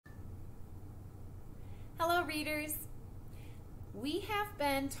Hello readers! We have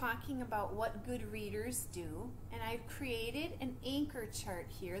been talking about what good readers do, and I've created an anchor chart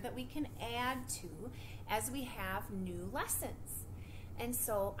here that we can add to as we have new lessons. And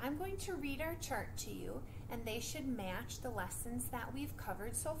so I'm going to read our chart to you, and they should match the lessons that we've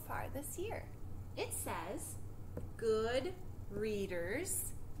covered so far this year. It says, good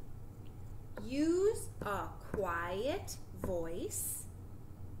readers use a quiet voice,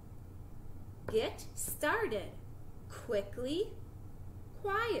 get started quickly,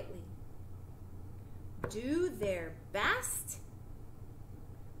 quietly, do their best,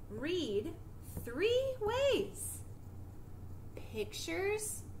 read 3 ways: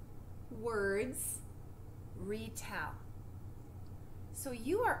 pictures, words, retell. So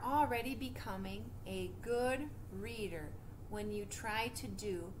you are already becoming a good reader when you try to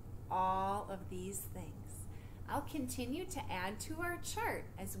do all of these things. I'll continue to add to our chart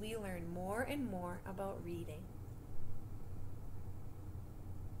as we learn more and more about reading.